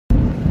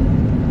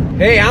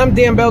Hey, I'm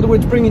Dan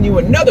Beldowitz bringing you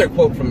another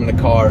quote from the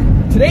car.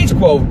 Today's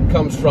quote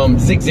comes from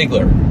Zig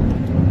Ziglar.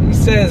 He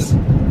says,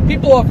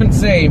 people often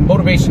say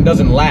motivation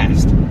doesn't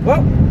last.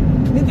 Well,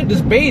 neither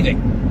does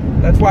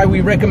bathing. That's why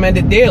we recommend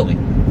it daily.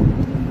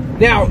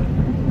 Now,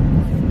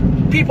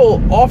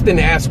 people often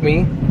ask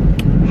me,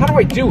 how do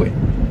I do it?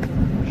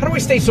 How do I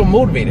stay so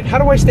motivated? How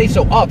do I stay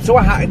so up,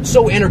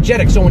 so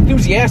energetic, so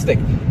enthusiastic,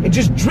 and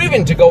just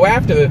driven to go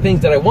after the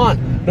things that I want,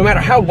 no matter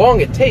how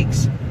long it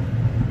takes?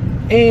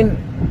 And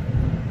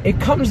it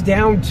comes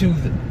down to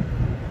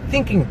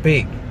thinking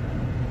big.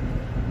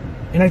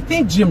 And I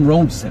think Jim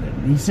Rohn said it.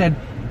 He said,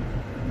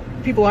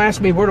 people ask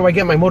me, where do I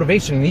get my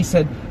motivation? And he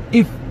said,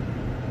 if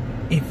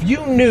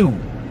you knew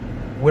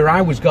where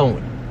I was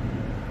going,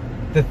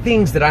 the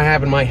things that I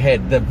have in my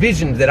head, the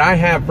visions that I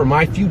have for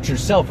my future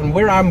self and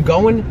where I'm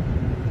going,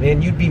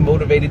 man, you'd be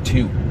motivated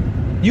too.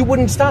 You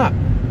wouldn't stop.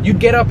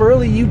 You'd get up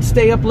early, you'd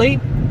stay up late,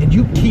 and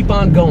you'd keep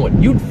on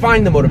going. You'd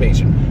find the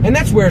motivation. And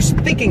that's where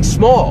thinking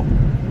small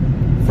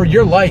for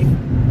your life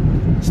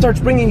starts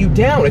bringing you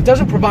down. It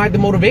doesn't provide the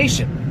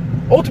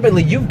motivation.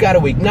 Ultimately, you've got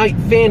to ignite,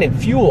 fan, and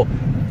fuel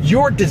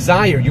your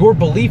desire, your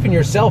belief in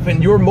yourself,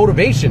 and your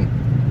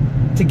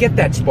motivation to get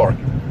that spark,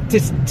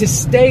 to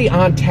stay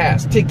on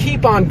task, to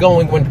keep on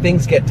going when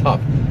things get tough,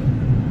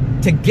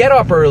 to get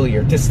up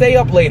earlier, to stay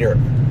up later,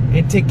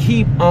 and to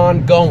keep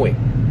on going.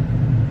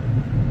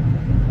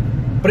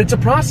 But it's a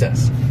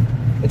process.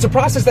 It's a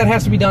process that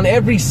has to be done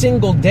every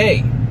single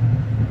day,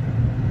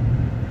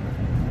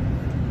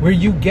 where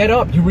you get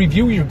up, you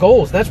review your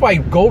goals. That's why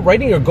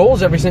writing your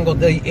goals every single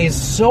day is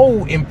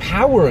so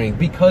empowering,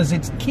 because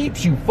it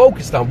keeps you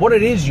focused on what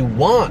it is you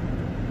want.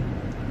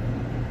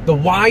 The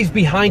whys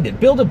behind it.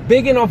 Build a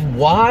big enough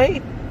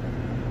why,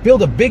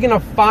 build a big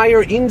enough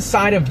fire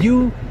inside of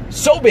you,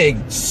 so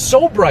big,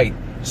 so bright,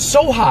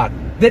 so hot,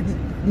 that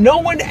no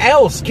one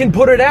else can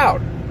put it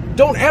out.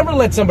 Don't ever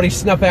let somebody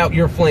snuff out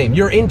your flame,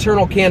 your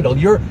internal candle,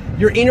 your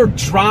inner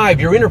drive,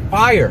 your inner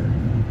fire.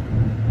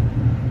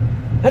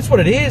 That's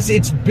what it is.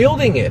 It's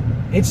building it.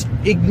 It's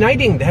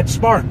igniting that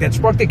spark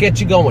that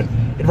gets you going,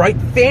 right?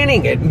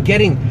 Fanning it and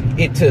getting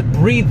it to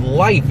breathe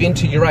life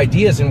into your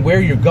ideas and where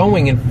you're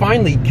going, and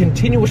finally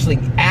continuously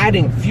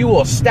adding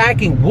fuel,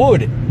 stacking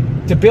wood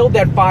to build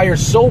that fire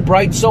so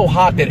bright, so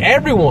hot that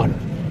everyone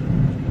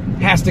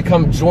has to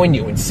come join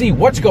you and see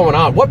what's going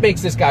on. What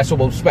makes this guy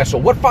so special?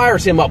 What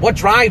fires him up? What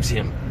drives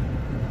him?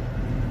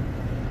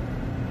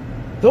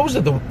 Those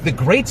are the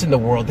greats in the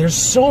world. There's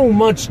so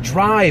much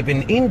drive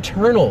and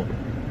internal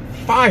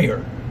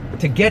fire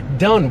to get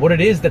done what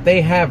it is that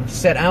they have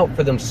set out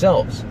for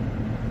themselves.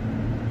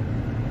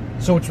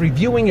 So it's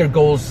reviewing your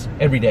goals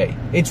every day.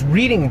 It's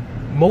reading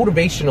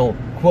motivational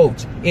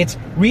quotes. It's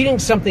reading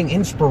something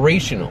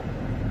inspirational.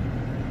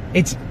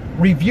 It's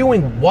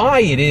reviewing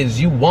why it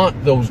is you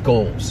want those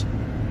goals.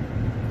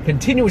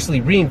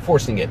 Continuously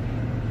reinforcing it.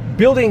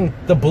 Building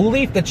the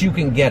belief that you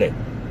can get it.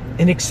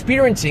 And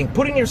experiencing,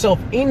 putting yourself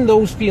in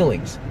those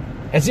feelings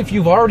as if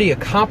you've already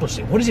accomplished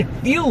it. What does it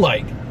feel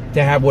like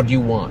to have what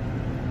you want?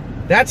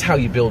 That's how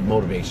you build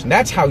motivation.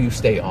 That's how you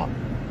stay up.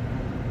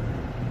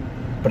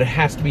 But it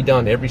has to be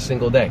done every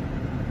single day.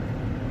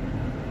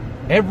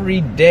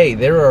 Every day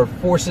there are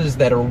forces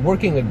that are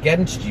working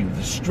against you.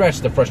 The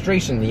stress, the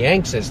frustration, the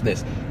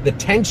anxiousness, the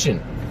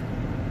tension.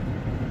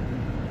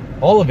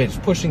 All of it is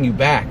pushing you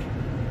back,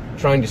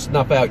 trying to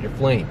snuff out your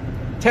flame,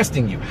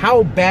 testing you.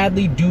 How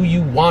badly do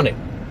you want it?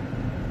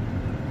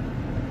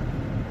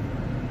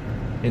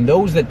 And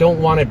those that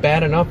don't want it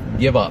bad enough,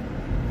 give up.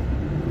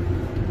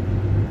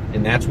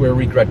 And that's where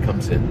regret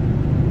comes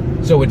in.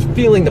 So it's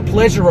feeling the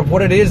pleasure of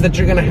what it is that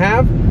you're going to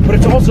have, but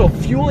it's also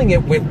fueling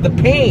it with the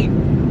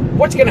pain.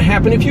 What's going to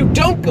happen if you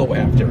don't go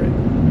after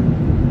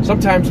it?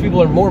 Sometimes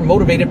people are more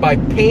motivated by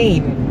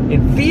pain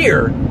and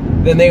fear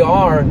than they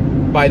are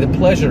by the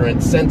pleasure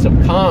and sense of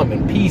calm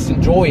and peace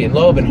and joy and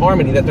love and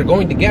harmony that they're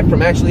going to get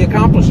from actually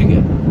accomplishing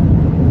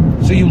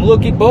it. So you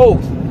look at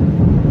both.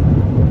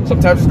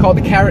 Sometimes it's called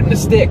the carrot and the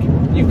stick.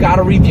 You've got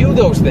to review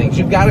those things.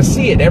 You've got to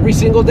see it every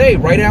single day.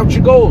 Write out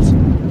your goals.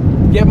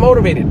 Get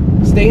motivated.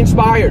 Stay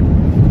inspired.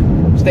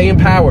 Stay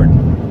empowered.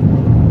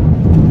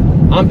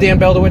 I'm Dan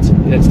Beldowitz,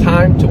 and it's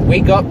time to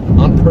wake up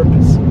on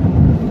purpose.